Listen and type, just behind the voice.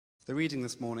The reading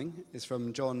this morning is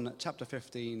from John chapter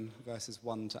 15, verses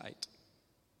 1 to 8.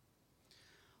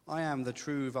 I am the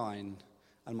true vine,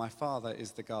 and my Father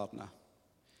is the gardener.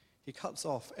 He cuts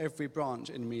off every branch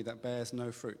in me that bears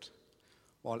no fruit,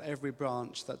 while every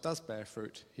branch that does bear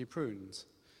fruit he prunes,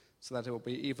 so that it will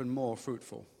be even more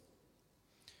fruitful.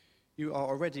 You are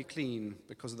already clean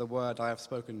because of the word I have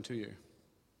spoken to you.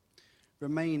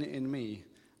 Remain in me,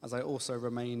 as I also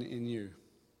remain in you.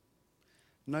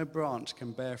 No branch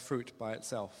can bear fruit by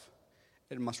itself.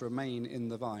 It must remain in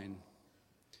the vine.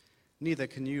 Neither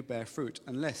can you bear fruit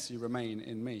unless you remain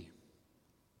in me.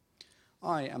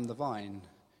 I am the vine,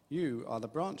 you are the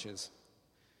branches.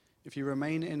 If you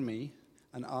remain in me,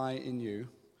 and I in you,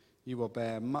 you will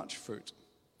bear much fruit.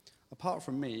 Apart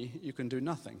from me, you can do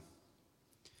nothing.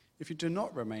 If you do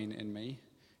not remain in me,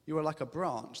 you are like a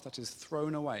branch that is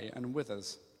thrown away and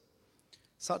withers.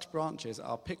 Such branches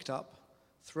are picked up,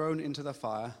 thrown into the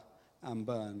fire, and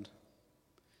burned.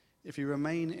 If you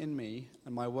remain in me,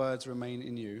 and my words remain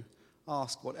in you,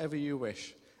 ask whatever you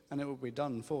wish, and it will be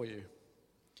done for you.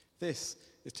 This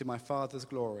is to my Father's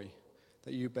glory,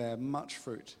 that you bear much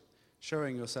fruit,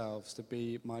 showing yourselves to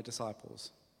be my disciples.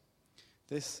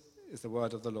 This is the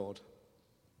word of the Lord.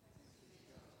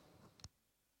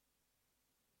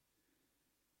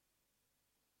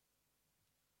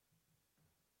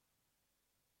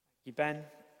 Thank you, Ben.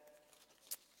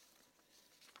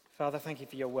 Father, thank you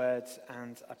for your word,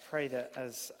 and I pray that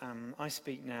as I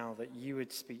speak now, that you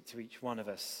would speak to each one of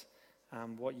us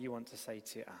what you want to say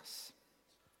to us.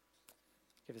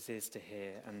 Give us ears to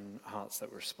hear and hearts that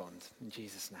will respond. In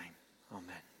Jesus' name, amen.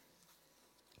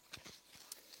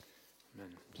 Amen.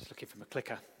 Just looking for my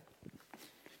clicker.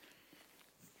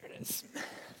 Here it is.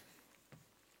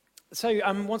 So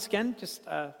once again, just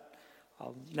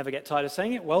I'll never get tired of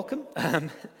saying it, welcome.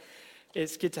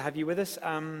 It's good to have you with us.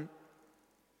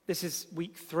 This is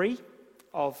week 3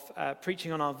 of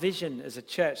preaching on our vision as a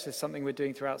church. There's something we're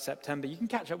doing throughout September. You can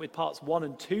catch up with parts 1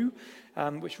 and 2,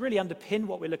 which really underpin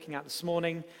what we're looking at this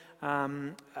morning.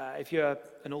 If you're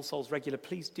an All Souls regular,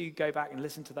 please do go back and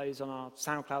listen to those on our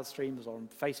SoundCloud streams or on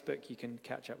Facebook. You can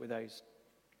catch up with those.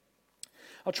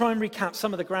 I'll try and recap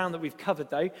some of the ground that we've covered,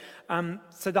 though.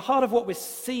 So the heart of what we're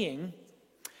seeing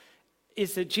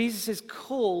is that Jesus'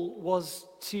 call was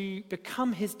to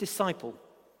become his disciple,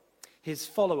 his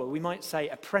follower, we might say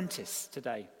apprentice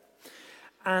today.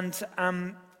 And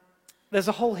there's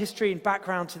a whole history and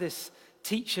background to this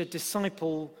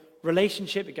teacher-disciple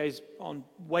relationship. It goes on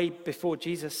way before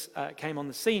Jesus came on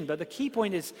the scene. But the key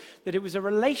point is that it was a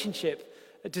relationship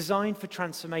designed for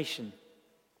transformation.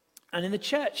 And in the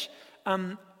church,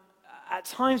 at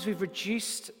times we've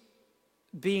reduced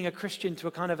being a Christian to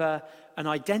a kind of an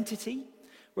identity,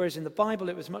 whereas in the Bible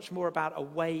it was much more about a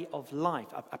way of life,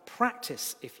 a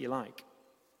practice, if you like.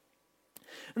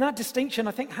 And that distinction,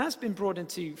 I think, has been brought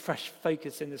into fresh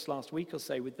focus in this last week or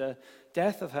so with the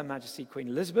death of Her Majesty Queen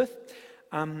Elizabeth,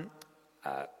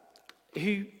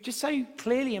 who just so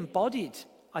clearly embodied,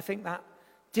 I think, that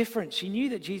difference. She knew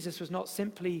that Jesus was not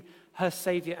simply her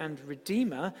saviour and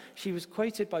redeemer. She was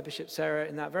quoted by Bishop Sarah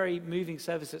in that very moving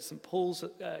service at St. Paul's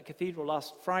Cathedral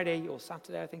last Friday or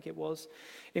Saturday, I think it was,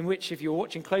 in which, if you're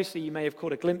watching closely, you may have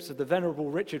caught a glimpse of the Venerable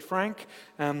Richard Frank,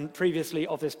 previously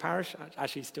of this parish,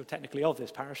 actually still technically of this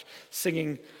parish,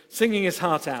 singing his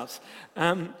heart out.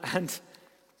 And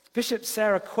Bishop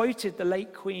Sarah quoted the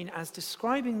late Queen as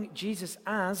describing Jesus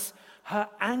as her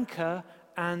anchor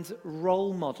and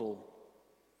role model.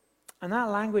 And that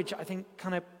language, I think,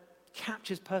 kind of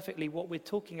captures perfectly what we're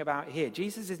talking about here.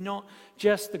 Jesus is not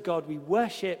just the God we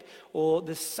worship or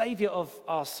the savior of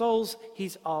our souls.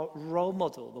 He's our role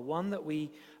model, the one that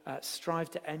we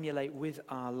strive to emulate with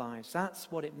our lives.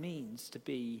 That's what it means to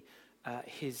be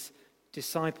his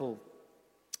disciple.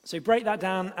 So break that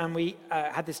down, and we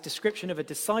had this description of a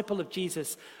disciple of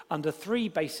Jesus under 3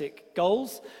 basic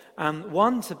goals.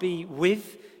 1, to be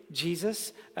with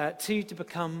Jesus. 2, to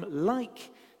become like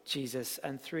Jesus.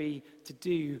 And 3, to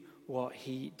do what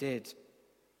he did.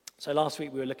 So last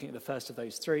week we were looking at the first of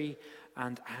those 3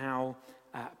 and how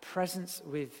presence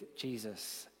with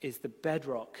Jesus is the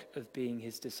bedrock of being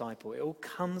his disciple. It all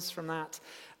comes from that,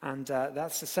 and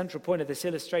that's the central point of this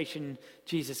illustration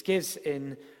Jesus gives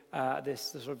in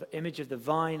this sort of image of the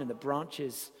vine and the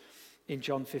branches in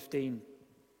John 15.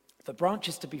 For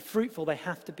branches to be fruitful, they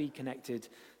have to be connected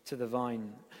to the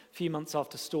vine. A few months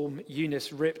after Storm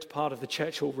Eunice ripped part of the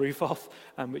church hall roof off,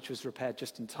 which was repaired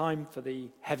just in time for the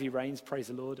heavy rains, praise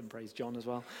the Lord and praise John as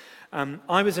well.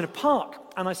 I was in a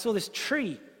park and I saw this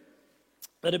tree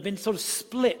that had been sort of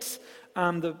split.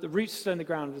 The roots still in the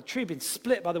ground. The tree had been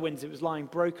split by the winds. It was lying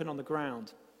broken on the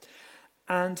ground.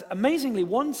 And amazingly,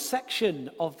 one section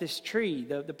of this tree,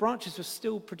 the branches were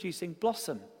still producing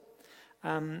blossom.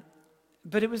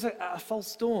 But it was a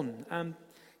false dawn.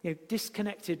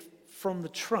 Disconnected from the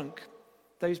trunk,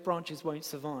 those branches won't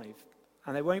survive.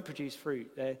 And they won't produce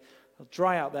fruit. They'll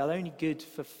dry out. They're only good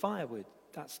for firewood.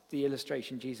 That's the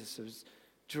illustration Jesus was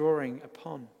drawing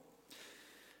upon.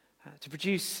 To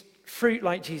produce fruit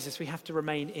like Jesus, we have to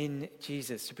remain in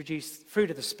Jesus. To produce fruit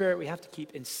of the Spirit, we have to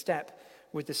keep in step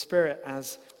with the Spirit,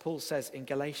 as Paul says in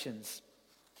Galatians.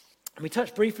 And we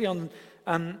touched briefly on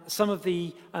some of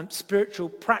the spiritual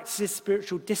practices,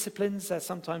 spiritual disciplines, they're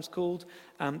sometimes called,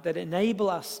 that enable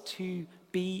us to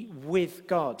be with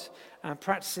God.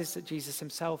 Practices that Jesus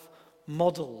himself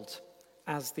modeled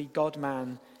as the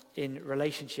God-man in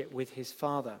relationship with his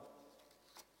Father.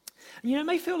 And it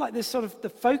may feel like this sort of the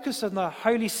focus on the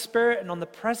Holy Spirit and on the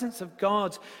presence of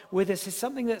God with us is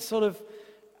something that's sort of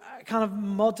kind of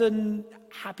modern,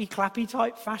 happy-clappy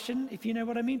type fashion, if you know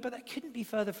what I mean. But that couldn't be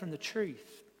further from the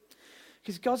truth.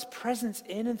 Because God's presence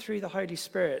in and through the Holy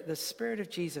Spirit, the Spirit of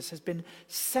Jesus, has been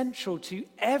central to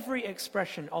every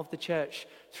expression of the church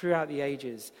throughout the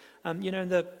ages. In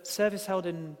the service held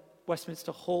in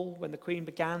Westminster Hall, when the Queen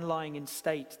began lying in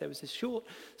state, there was a short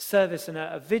service and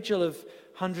a vigil of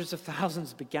hundreds of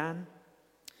thousands began.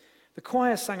 The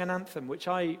choir sang an anthem, which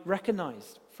I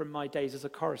recognized from my days as a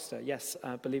chorister. Yes,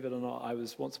 believe it or not, I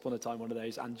was once upon a time one of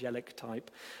those angelic type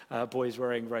boys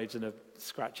wearing robes and a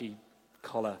scratchy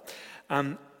collar.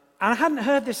 And I hadn't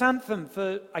heard this anthem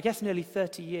for, I guess, nearly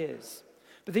 30 years.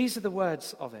 But these are the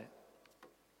words of it.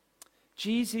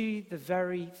 Jesu, the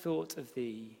very thought of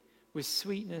thee with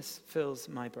sweetness fills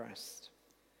my breast.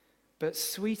 But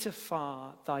sweeter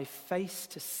far thy face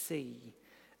to see,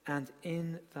 and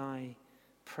in thy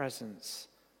presence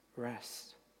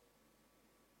rest.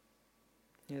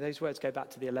 Those words go back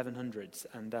to the 1100s,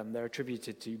 and they're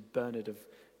attributed to Bernard of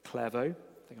Clairvaux.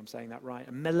 I think I'm saying that right.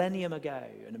 A millennium ago,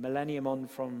 and a millennium on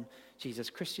from Jesus,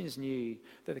 Christians knew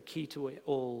that the key to it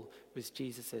all was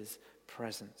Jesus'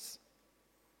 presence.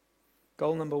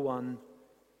 Goal number 1,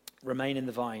 remain in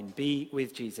the vine. Be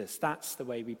with Jesus. That's the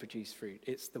way we produce fruit.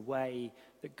 It's the way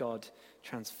that God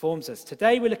transforms us.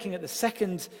 Today we're looking at the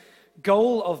second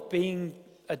goal of being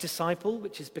a disciple,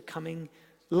 which is becoming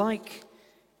like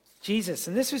Jesus.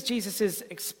 And this was Jesus's,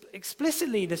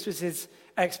 explicitly, this was his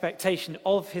expectation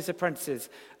of his apprentices.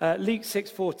 Luke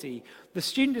 6:40, the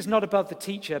student is not above the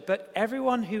teacher, but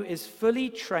everyone who is fully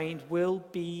trained will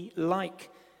be like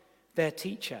their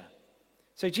teacher.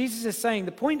 So Jesus is saying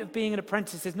the point of being an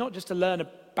apprentice is not just to learn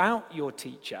about your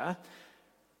teacher,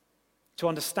 to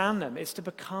understand them, it's to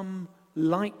become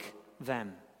like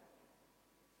them.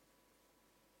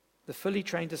 The fully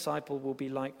trained disciple will be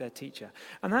like their teacher.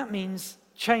 And that means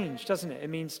change, doesn't it? It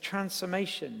means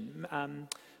transformation.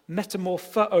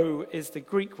 Metamorpho is the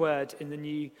Greek word in the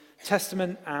New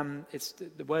Testament. It's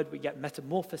the word we get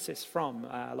metamorphosis from,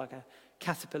 like a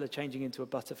caterpillar changing into a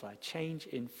butterfly, change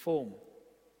in form.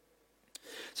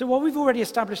 So while we've already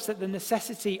established that the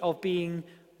necessity of being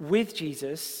with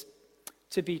Jesus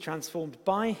to be transformed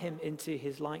by him into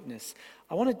his likeness,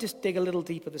 I want to just dig a little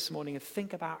deeper this morning and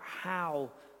think about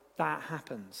how that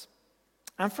happens.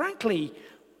 And frankly,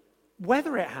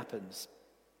 whether it happens.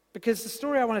 Because the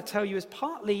story I want to tell you is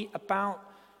partly about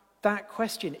that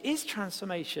question. Is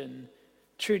transformation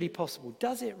truly possible?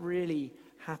 Does it really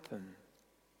happen?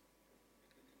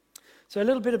 So a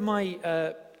little bit of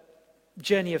my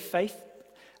journey of faith.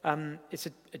 It's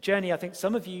a journey I think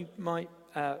some of you might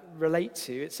relate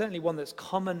to. It's certainly one that's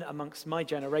common amongst my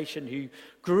generation who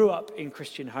grew up in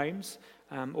Christian homes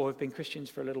or have been Christians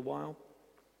for a little while.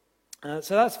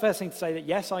 So that's the first thing to say that,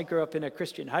 yes, I grew up in a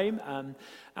Christian home.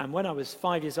 And when I was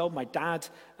 5 years old, my dad,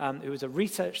 who was a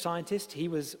research scientist, he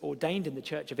was ordained in the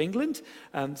Church of England.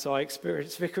 So I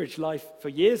experienced vicarage life for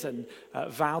years and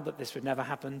vowed that this would never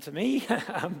happen to me.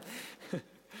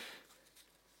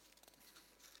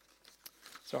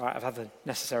 It's all right, I've had the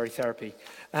necessary therapy.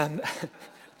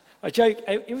 I joke,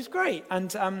 it was great.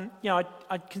 And,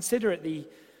 I'd consider it the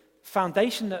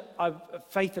foundation of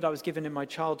faith that I was given in my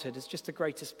childhood is just the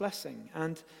greatest blessing.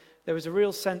 And there was a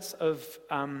real sense of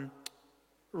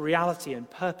reality and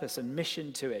purpose and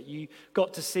mission to it. You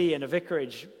got to see in a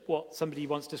vicarage what somebody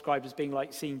once described as being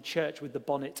like seeing church with the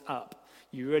bonnet up.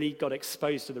 You really got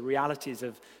exposed to the realities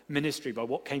of ministry by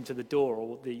what came to the door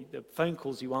or the phone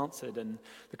calls you answered and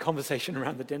the conversation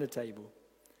around the dinner table.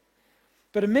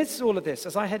 But amidst all of this,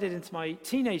 as I headed into my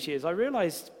teenage years, I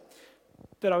realized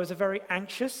that I was a very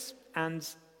anxious and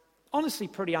honestly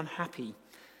pretty unhappy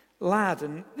lad.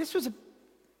 And this was a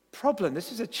problem. This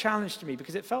was a challenge to me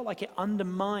because it felt like it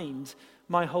undermined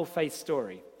my whole faith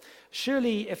story.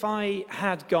 Surely if I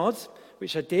had God,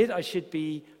 which I did. I should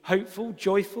be hopeful,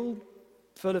 joyful,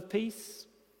 full of peace,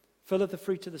 full of the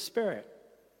fruit of the Spirit,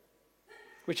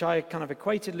 which I kind of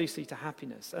equated loosely to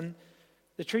happiness. And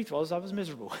the truth was I was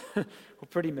miserable, or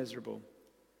pretty miserable.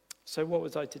 So what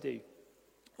was I to do?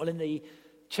 Well, in the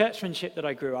churchmanship that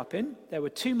I grew up in, there were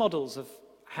two models of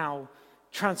how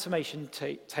transformation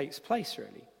takes place,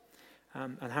 really,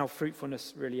 and how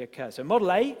fruitfulness really occurs. So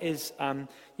model A is,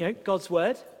 God's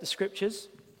word, the scriptures.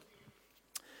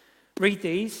 Read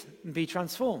these and be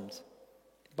transformed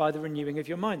by the renewing of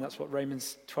your mind. That's what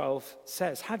Romans 12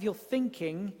 says. Have your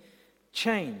thinking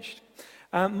changed.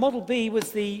 Model B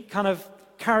was the kind of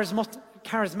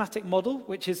charismatic model,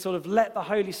 which is sort of let the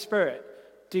Holy Spirit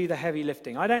do the heavy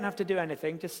lifting. I don't have to do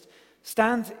anything, just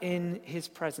stand in his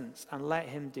presence and let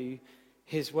him do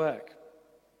his work.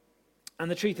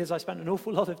 And the truth is I spent an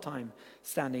awful lot of time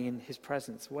standing in his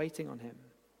presence, waiting on him.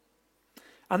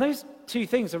 And those two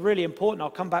things are really important. I'll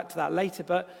come back to that later,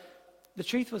 but the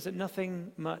truth was that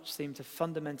nothing much seemed to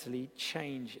fundamentally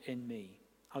change in me.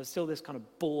 I was still this kind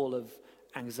of ball of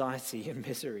anxiety and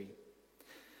misery.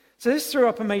 So this threw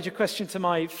up a major question to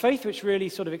my faith, which really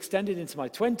sort of extended into my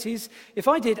 20s. If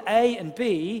I did A and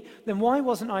B, then why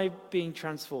wasn't I being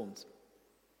transformed?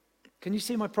 Can you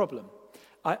see my problem?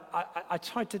 I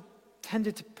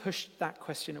tended to push that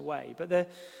question away. But the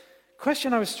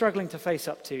question I was struggling to face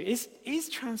up to is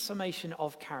transformation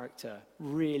of character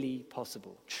really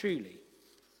possible, truly?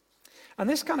 And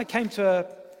this kind of came to a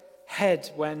head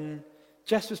when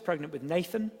Jess was pregnant with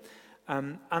Nathan.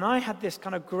 And I had this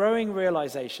kind of growing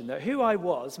realization that who I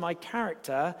was, my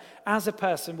character as a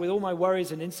person with all my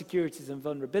worries and insecurities and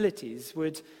vulnerabilities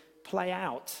would play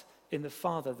out in the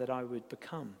father that I would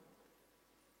become.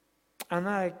 And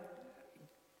that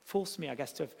forced me, I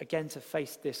guess, to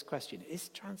face this question. Is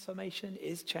transformation,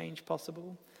 is change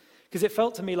possible? Because it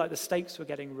felt to me like the stakes were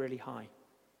getting really high.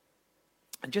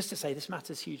 And just to say, this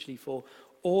matters hugely for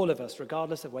all of us,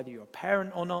 regardless of whether you're a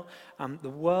parent or not. The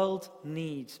world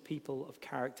needs people of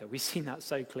character. We've seen that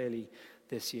so clearly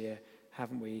this year,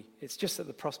 haven't we? It's just that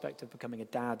the prospect of becoming a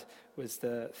dad was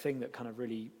the thing that kind of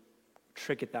really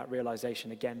triggered that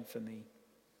realization again for me.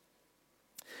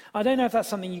 I don't know if that's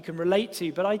something you can relate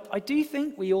to, but I do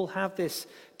think we all have this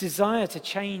desire to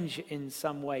change in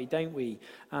some way, don't we?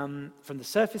 From the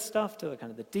surface stuff to the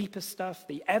kind of the deeper stuff.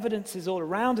 The evidence is all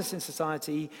around us in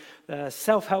society. The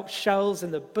self-help shelves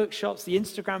in the bookshops, the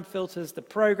Instagram filters, the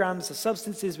programs, the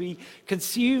substances we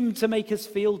consume to make us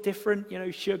feel different,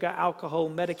 sugar, alcohol,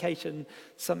 medication,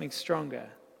 something stronger.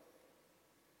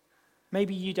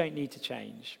 Maybe you don't need to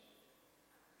change.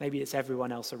 Maybe it's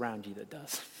everyone else around you that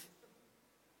does.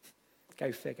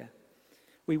 Go figure.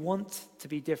 We want to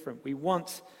be different. We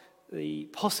want the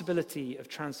possibility of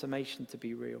transformation to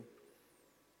be real.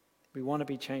 We want to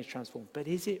be changed, transformed. But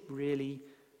is it really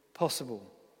possible?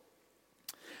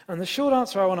 And the short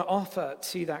answer I want to offer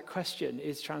to that question,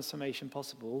 is transformation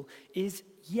possible, is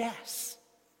yes.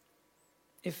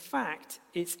 In fact,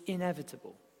 it's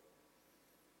inevitable.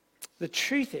 The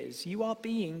truth is, you are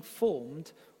being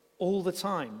formed all the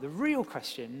time. The real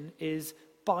question is,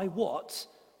 by what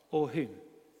or whom?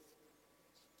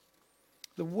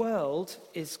 The world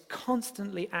is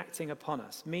constantly acting upon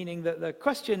us, meaning that the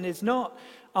question is not,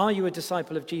 are you a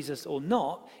disciple of Jesus or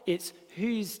not? It's,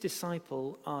 whose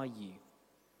disciple are you?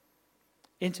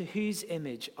 Into whose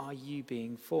image are you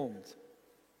being formed?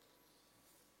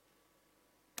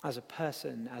 As a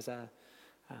person, as a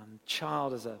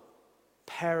child, as a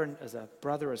parent, as a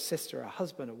brother, a sister, a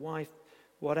husband, a wife,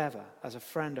 whatever, as a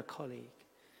friend, a colleague.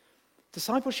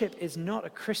 Discipleship is not a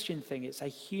Christian thing, it's a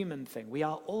human thing. We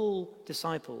are all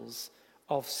disciples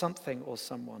of something or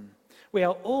someone. We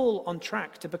are all on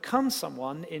track to become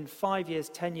someone in 5 years,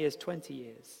 10 years, 20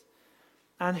 years.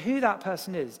 And who that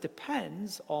person is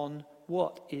depends on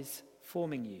what is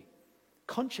forming you,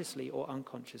 consciously or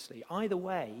unconsciously. Either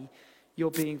way, you're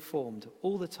being formed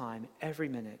all the time, every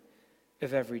minute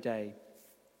of every day.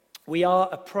 We are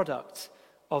a product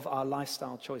of our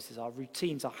lifestyle choices, our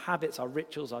routines, our habits, our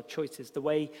rituals, our choices, the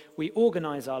way we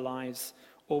organize our lives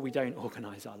or we don't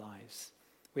organize our lives.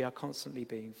 We are constantly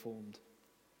being formed.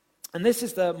 And this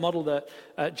is the model that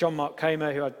John Mark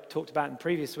Comer, who I talked about in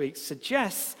previous weeks,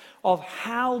 suggests of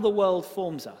how the world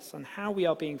forms us and how we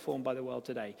are being formed by the world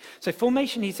today. So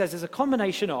formation, he says, is a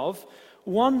combination of,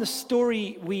 one, the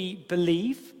story we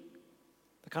believe,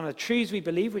 the kind of truths we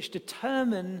believe, which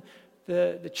determine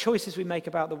the choices we make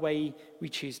about the way we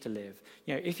choose to live.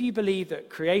 If you believe that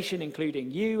creation,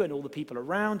 including you and all the people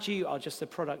around you, are just a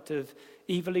product of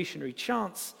evolutionary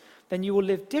chance, then you will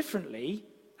live differently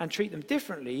and treat them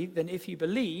differently than if you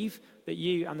believe that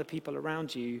you and the people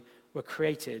around you were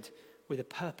created with a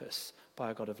purpose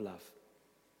by a God of love.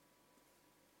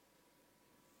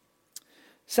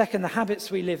 Second, the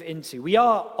habits we live into. We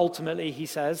are ultimately, he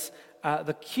says,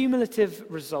 the cumulative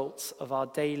results of our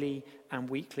daily and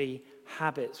weekly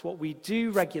habits. What we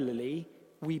do regularly,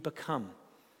 we become.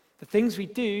 The things we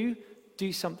do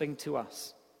something to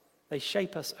us. They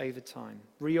shape us over time,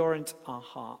 reorient our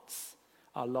hearts,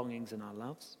 our longings and our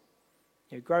loves.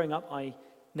 Growing up, I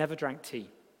never drank tea.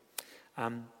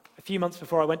 A few months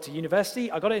before I went to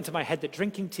university, I got it into my head that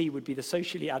drinking tea would be the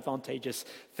socially advantageous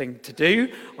thing to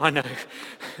do. I know.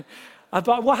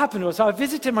 But what happened was I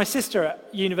visited my sister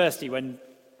at university when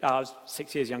I was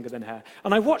 6 years younger than her,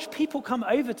 and I watched people come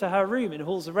over to her room in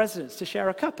halls of residence to share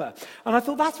a cuppa, and I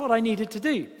thought that's what I needed to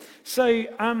do. So,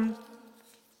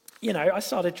 I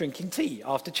started drinking tea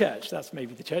after church. That's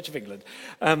maybe the Church of England,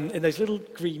 in those little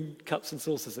green cups and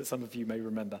saucers that some of you may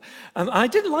remember. I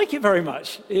didn't like it very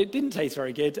much. It didn't taste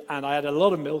very good, and I had a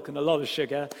lot of milk and a lot of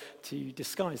sugar to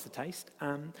disguise the taste.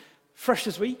 Fresh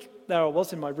as week, there I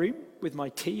was in my room with my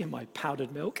tea and my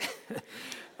powdered milk.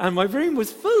 And my room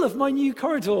was full of my new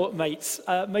corridor mates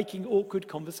making awkward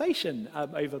conversation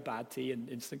over bad tea and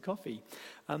instant coffee.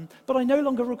 But I no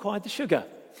longer required the sugar.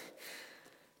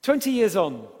 20 years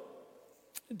on,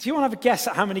 do you want to have a guess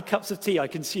at how many cups of tea I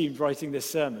consumed writing this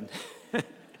sermon?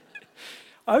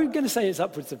 I'm going to say it's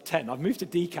upwards of 10. I've moved to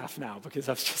decaf now because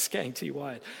I was just getting too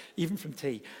wired, even from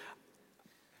tea.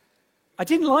 I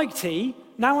didn't like tea.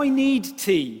 Now I need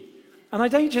tea. And I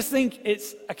don't just think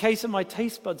it's a case of my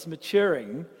taste buds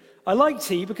maturing. I like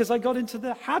tea because I got into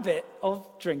the habit of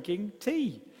drinking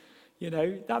tea.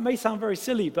 That may sound very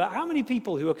silly, but how many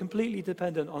people who are completely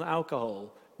dependent on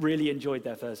alcohol really enjoyed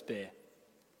their first beer?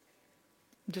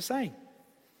 I'm just saying.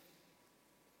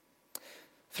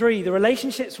 3, the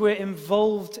relationships we're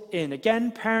involved in.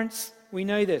 Again, parents, we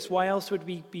know this. Why else would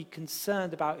we be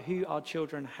concerned about who our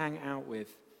children hang out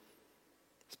with?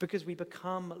 It's because we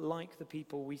become like the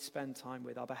people we spend time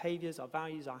with. Our behaviors, our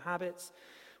values, our habits,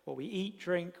 what we eat,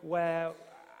 drink, wear,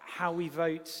 how we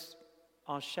vote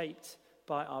are shaped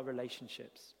by our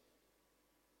relationships.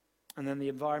 And then the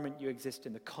environment you exist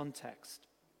in, the context.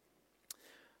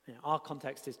 Our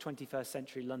context is 21st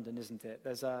century London, isn't it?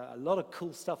 There's a lot of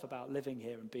cool stuff about living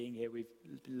here and being here. We've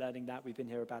been learning that. We've been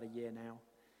here about a year now,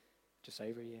 just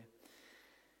over a year.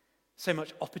 So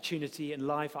much opportunity in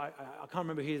life. I can't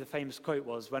remember who the famous quote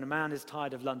was. When a man is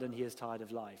tired of London, he is tired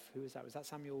of life. Who was that? Was that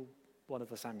Samuel? One of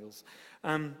the Samuels.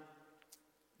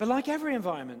 But like every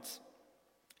environment,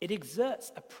 it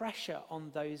exerts a pressure on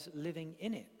those living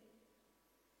in it.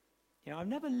 I've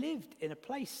never lived in a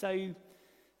place so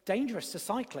dangerous to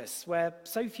cyclists, where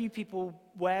so few people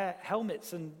wear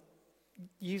helmets and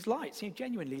use lights.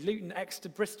 Genuinely, Luton, Exeter,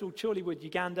 Bristol, Chorleywood,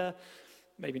 Uganda,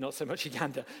 maybe not so much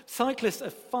Uganda. Cyclists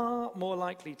are far more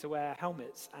likely to wear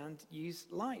helmets and use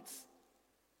lights.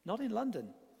 Not in London.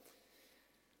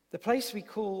 The place we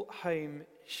call home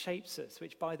shapes us,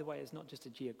 which, by the way, is not just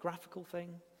a geographical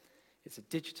thing, it's a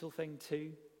digital thing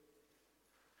too.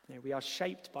 We are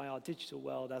shaped by our digital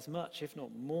world as much, if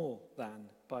not more, than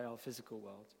by our physical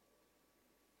world.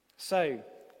 So,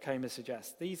 Comer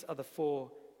suggests, these are the 4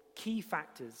 key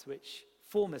factors which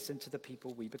form us into the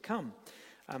people we become.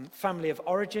 Family of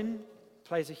origin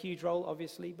plays a huge role,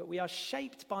 obviously, but we are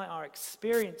shaped by our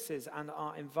experiences and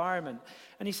our environment.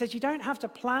 And he says you don't have to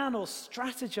plan or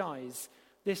strategize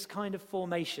this kind of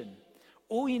formation.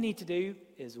 All you need to do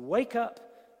is wake up,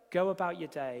 go about your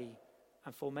day,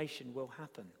 and formation will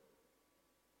happen.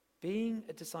 Being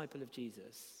a disciple of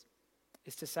Jesus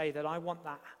is to say that I want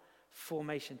that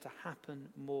formation to happen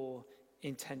more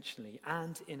intentionally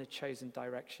and in a chosen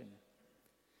direction.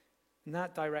 And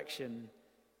that direction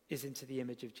is into the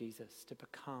image of Jesus, to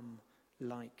become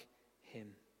like him.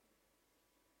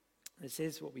 This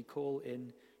is what we call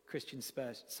in Christian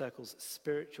circles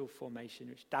spiritual formation,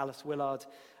 which Dallas Willard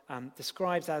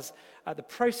describes as the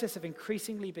process of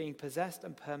increasingly being possessed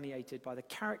and permeated by the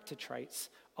character traits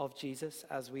of Jesus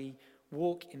as we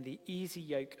walk in the easy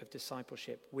yoke of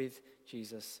discipleship with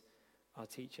Jesus, our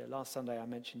teacher. Last Sunday I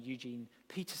mentioned Eugene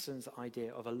Peterson's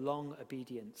idea of a long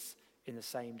obedience in the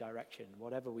same direction.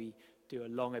 Whatever we do a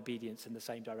long obedience in the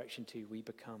same direction to, we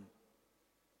become.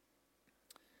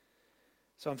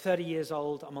 So I'm 30 years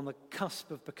old. I'm on the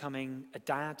cusp of becoming a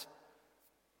dad,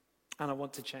 and I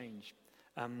want to change.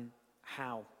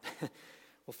 How?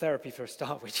 Well, therapy for a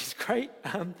start, which is great.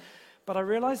 But I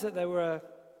realized that there were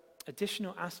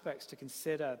additional aspects to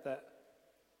consider that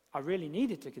I really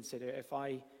needed to consider if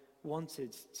I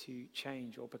wanted to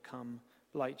change or become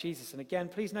like Jesus. And again,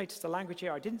 please notice the language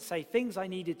here. I didn't say things I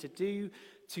needed to do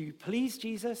to please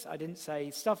Jesus. I didn't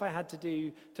say stuff I had to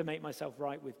do to make myself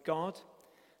right with God.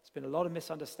 There's been a lot of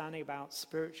misunderstanding about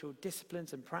spiritual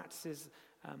disciplines and practices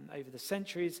over the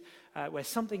centuries, where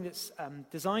something that's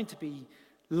designed to be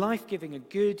life-giving and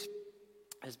good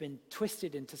has been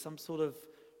twisted into some sort of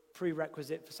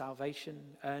prerequisite for salvation,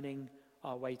 earning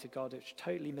our way to God, which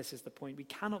totally misses the point. We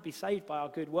cannot be saved by our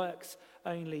good works,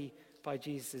 only by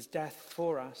Jesus' death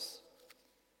for us.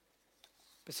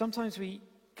 But sometimes we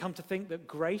come to think that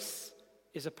grace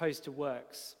is opposed to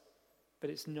works,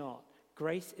 but it's not.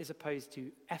 Grace is opposed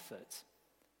to effort.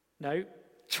 No,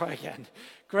 try again.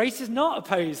 Grace is not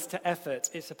opposed to effort,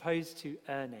 it's opposed to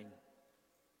earning.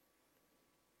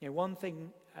 One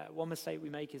mistake we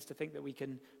make is to think that we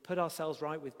can put ourselves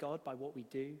right with God by what we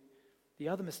do. The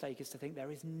other mistake is to think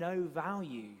there is no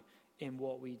value in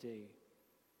what we do.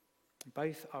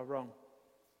 Both are wrong.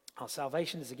 Our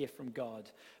salvation is a gift from God,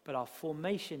 but our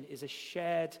formation is a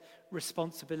shared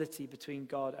responsibility between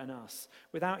God and us.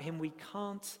 Without him, we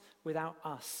can't. Without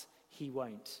us, he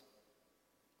won't.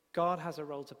 God has a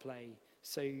role to play,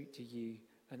 so do you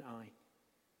and I.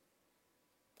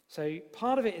 So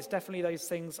part of it is definitely those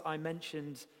things I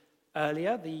mentioned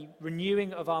earlier, the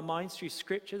renewing of our minds through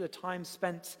Scripture, the time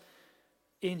spent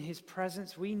in his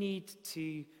presence. We need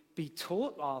to be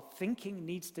taught, our thinking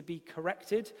needs to be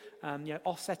corrected,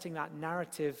 offsetting that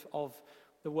narrative of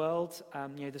the world,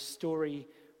 the story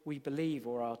we believe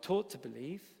or are taught to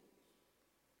believe.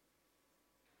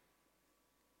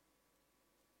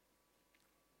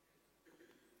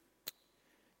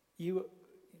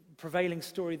 Prevailing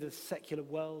story the secular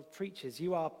world preaches.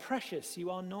 You are precious.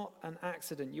 You are not an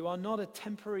accident. You are not a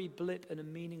temporary blip in a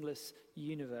meaningless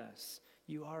universe.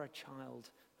 You are a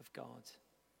child of God.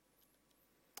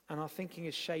 And our thinking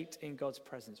is shaped in God's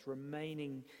presence,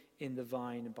 remaining in the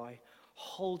vine by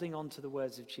holding on to the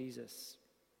words of Jesus.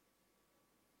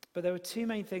 But there were two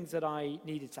main things that I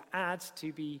needed to add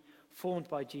to be formed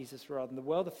by Jesus rather than the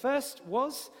world. The first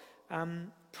was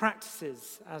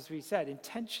practices, as we said,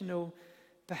 intentional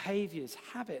behaviors,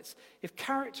 habits. If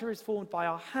character is formed by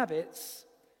our habits,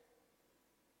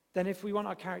 then if we want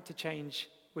our character to change,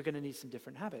 we're going to need some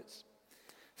different habits.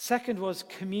 Second was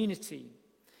community.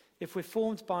 If we're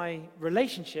formed by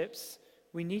relationships,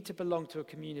 we need to belong to a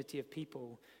community of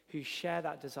people who share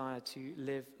that desire to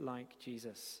live like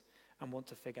Jesus and want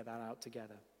to figure that out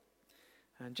together.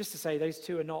 And just to say, those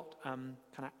two are not kind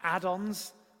of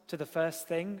add-ons to the first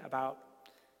thing about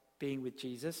being with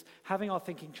Jesus. Having our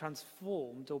thinking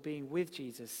transformed or being with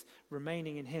Jesus,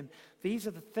 remaining in him, these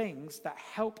are the things that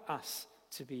help us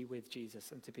to be with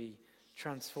Jesus and to be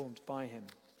transformed by him.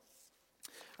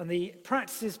 And the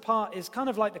practices part is kind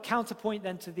of like the counterpoint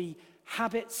then to the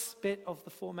habits bit of the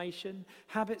formation.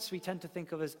 Habits we tend to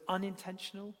think of as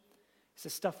unintentional. It's the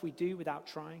stuff we do without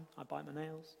trying. I bite my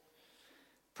nails.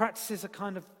 Practices are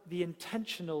kind of the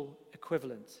intentional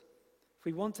equivalent. If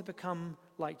we want to become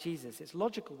like Jesus, it's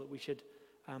logical that we should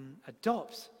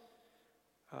adopt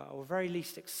or very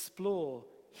least explore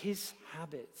his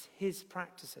habits, his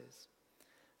practices.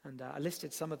 And I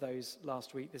listed some of those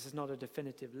last week. This is not a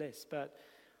definitive list, but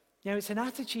it's an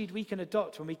attitude we can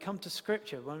adopt when we come to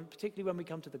Scripture, particularly when we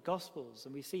come to the Gospels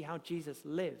and we see how Jesus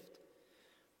lived.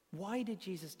 Why did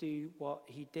Jesus do what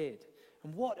he did?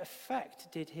 And what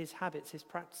effect did his habits, his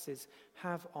practices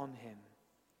have on him?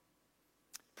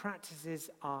 Practices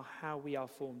are how we are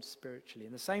formed spiritually.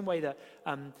 In the same way that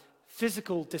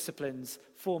physical disciplines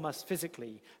form us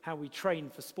physically, how we train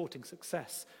for sporting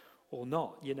success or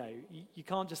not. You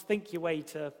can't just think your way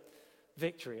to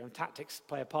victory. And tactics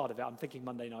play a part of it. I'm thinking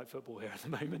Monday Night Football here at the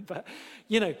moment. But,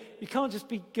 you can't just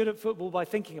be good at football by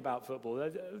thinking about football,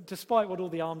 despite what all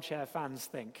the armchair fans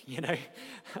think,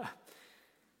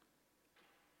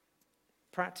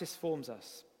 Practice forms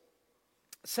us.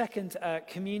 Second,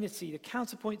 community, the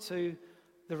counterpoint to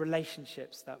the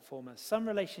relationships that form us. Some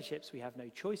relationships we have no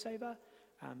choice over,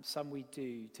 some we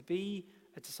do. To be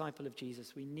a disciple of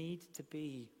Jesus, we need to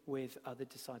be with other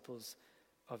disciples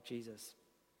of Jesus.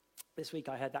 This week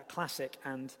I heard that classic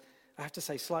and I have to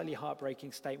say slightly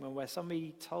heartbreaking statement where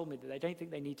somebody told me that they don't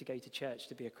think they need to go to church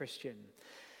to be a Christian.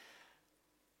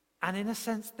 And in a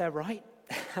sense, they're right.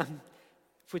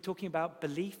 If we're talking about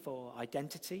belief or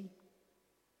identity,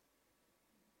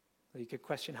 you could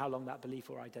question how long that belief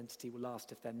or identity will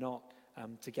last if they're not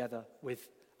together with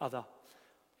other.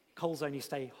 Coals only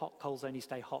stay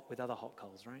hot with other hot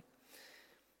coals, right?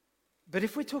 But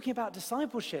if we're talking about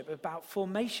discipleship, about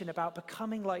formation, about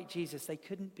becoming like Jesus, they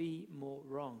couldn't be more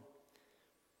wrong.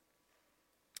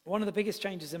 One of the biggest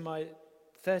changes in my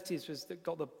 30s was that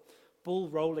got the ball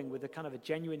rolling with a kind of a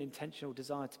genuine intentional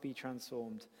desire to be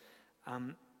transformed,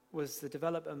 was the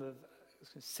development of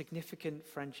significant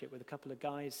friendship with a couple of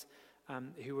guys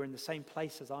who were in the same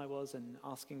place as I was and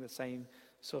asking the same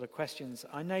sort of questions.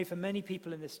 I know for many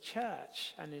people in this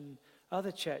church and in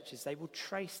Other churches, they will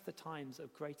trace the times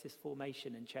of greatest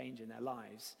formation and change in their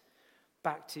lives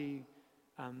back to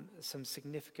some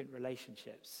significant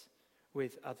relationships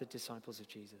with other disciples of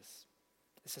Jesus.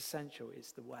 It's essential,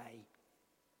 it's the way.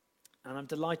 And I'm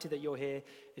delighted that you're here.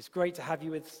 It's great to have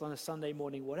you with us on a Sunday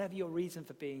morning, whatever your reason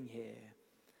for being here.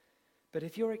 But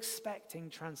if you're expecting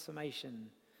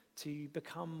transformation to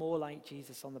become more like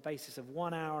Jesus on the basis of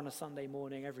 1 hour on a Sunday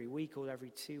morning every week or every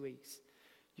 2 weeks,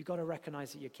 you've got to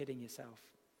recognize that you're kidding yourself.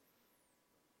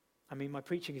 I mean, my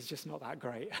preaching is just not that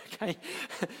great, okay?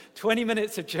 20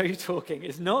 minutes of Joe talking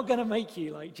is not going to make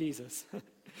you like Jesus.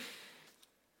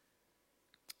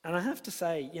 And I have to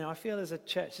say, I feel as a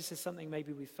church, this is something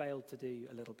maybe we failed to do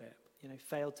a little bit,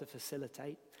 failed to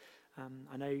facilitate.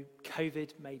 I know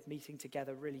COVID made meeting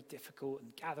together really difficult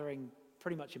and gathering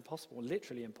pretty much impossible,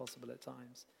 literally impossible at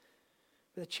times.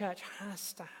 But the church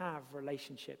has to have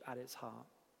relationship at its heart.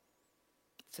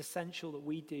 It's essential that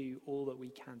we do all that we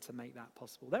can to make that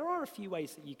possible. There are a few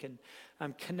ways that you can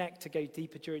connect to go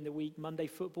deeper during the week. Monday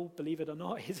football, believe it or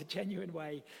not, is a genuine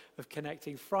way of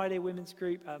connecting. Friday women's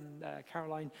group,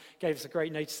 Caroline gave us a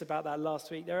great notice about that last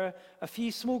week. There are a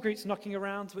few small groups knocking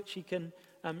around which you can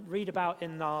read about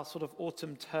in our sort of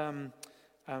autumn term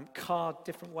card,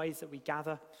 different ways that we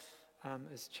gather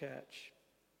as church.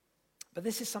 But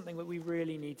this is something that we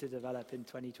really need to develop in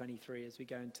 2023 as we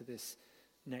go into this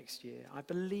next year. I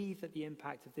believe that the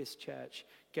impact of this church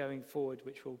going forward,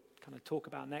 which we'll kind of talk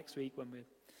about next week when we're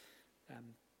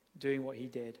doing what he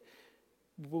did,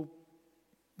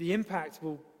 the impact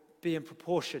will be in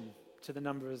proportion to the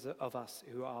numbers of us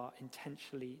who are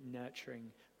intentionally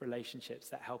nurturing relationships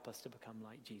that help us to become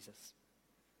like Jesus.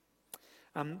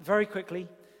 Very quickly,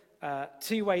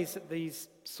 2 ways that these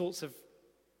sorts of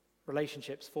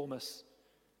relationships form us,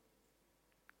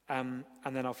 and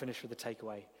then I'll finish with a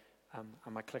takeaway.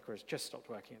 And my clicker has just stopped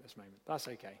working at this moment. That's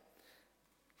okay.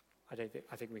 I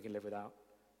think we can live without.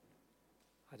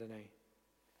 I don't know.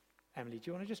 Emily, do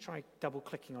you want to just try double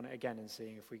clicking on it again and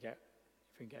seeing if we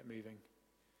can get moving?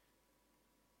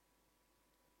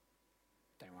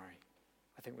 Don't worry.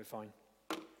 I think we're fine.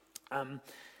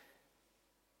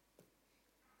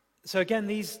 So again,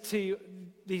 these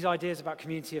ideas about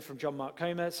community are from John Mark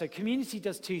Comer. So community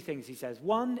does 2 things, he says.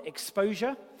 1,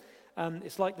 exposure.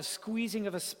 It's like the squeezing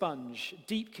of a sponge.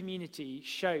 Deep community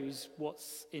shows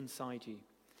what's inside you.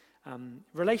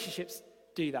 Relationships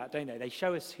do that, don't they? They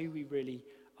show us who we really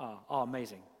are. Oh,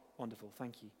 amazing. Wonderful.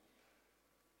 Thank you.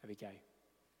 There we go.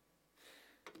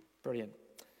 Brilliant.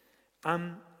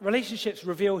 Relationships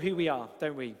reveal who we are,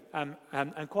 don't we?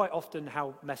 And quite often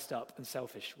how messed up and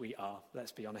selfish we are,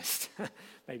 let's be honest.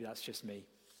 Maybe that's just me.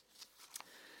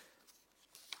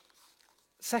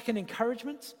 Second,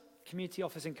 encouragement. Community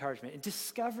offers encouragement. In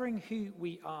discovering who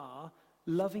we are,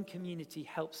 loving community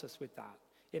helps us with that.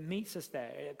 It meets us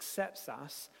there, it accepts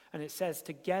us, and it says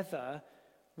together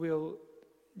we'll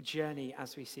journey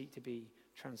as we seek to be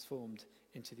transformed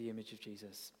into the image of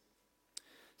Jesus.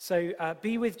 So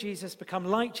be with Jesus, become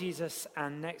like Jesus,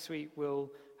 and next week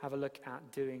we'll have a look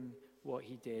at doing what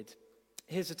he did.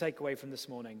 Here's a takeaway from this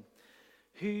morning.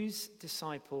 Whose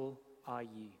disciple are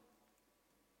you?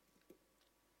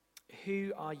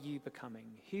 Who are you becoming?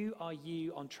 Who are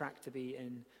you on track to be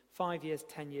in 5 years,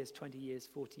 10 years, 20 years,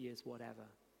 40 years, whatever?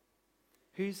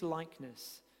 Whose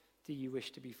likeness do you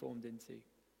wish to be formed into?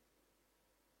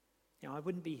 I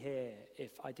wouldn't be here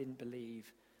if I didn't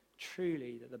believe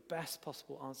truly that the best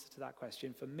possible answer to that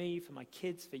question for me, for my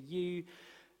kids, for you,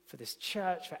 for this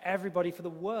church, for everybody, for the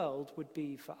world would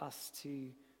be for us to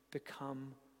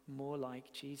become more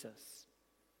like Jesus.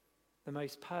 The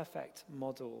most perfect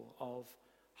model of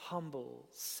humble,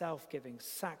 self-giving,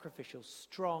 sacrificial,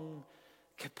 strong,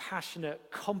 compassionate,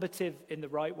 combative in the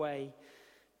right way,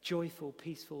 joyful,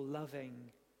 peaceful,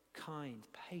 loving, kind,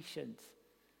 patient.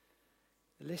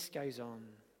 The list goes on.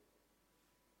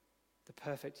 The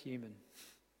perfect human,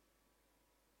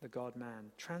 the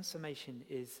God-man. Transformation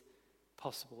is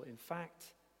possible. In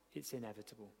fact, it's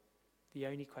inevitable. The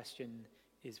only question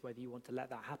is whether you want to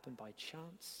let that happen by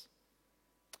chance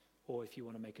or if you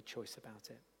want to make a choice about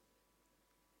it.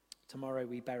 Tomorrow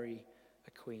we bury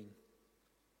a queen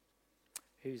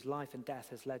whose life and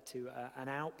death has led to an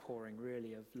outpouring,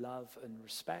 really, of love and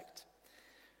respect.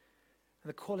 And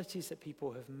the qualities that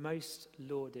people have most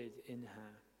lauded in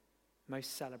her,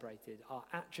 most celebrated, are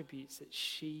attributes that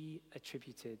she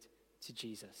attributed to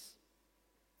Jesus,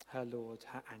 her Lord,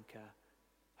 her anchor,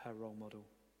 her role model.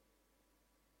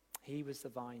 He was the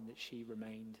vine that she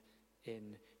remained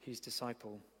in, whose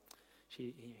disciple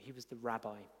he was the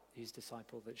rabbi, whose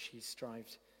disciple that she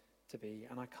strived to be.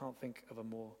 And I can't think of a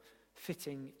more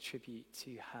fitting tribute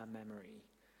to her memory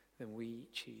than we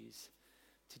choose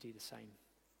to do the same.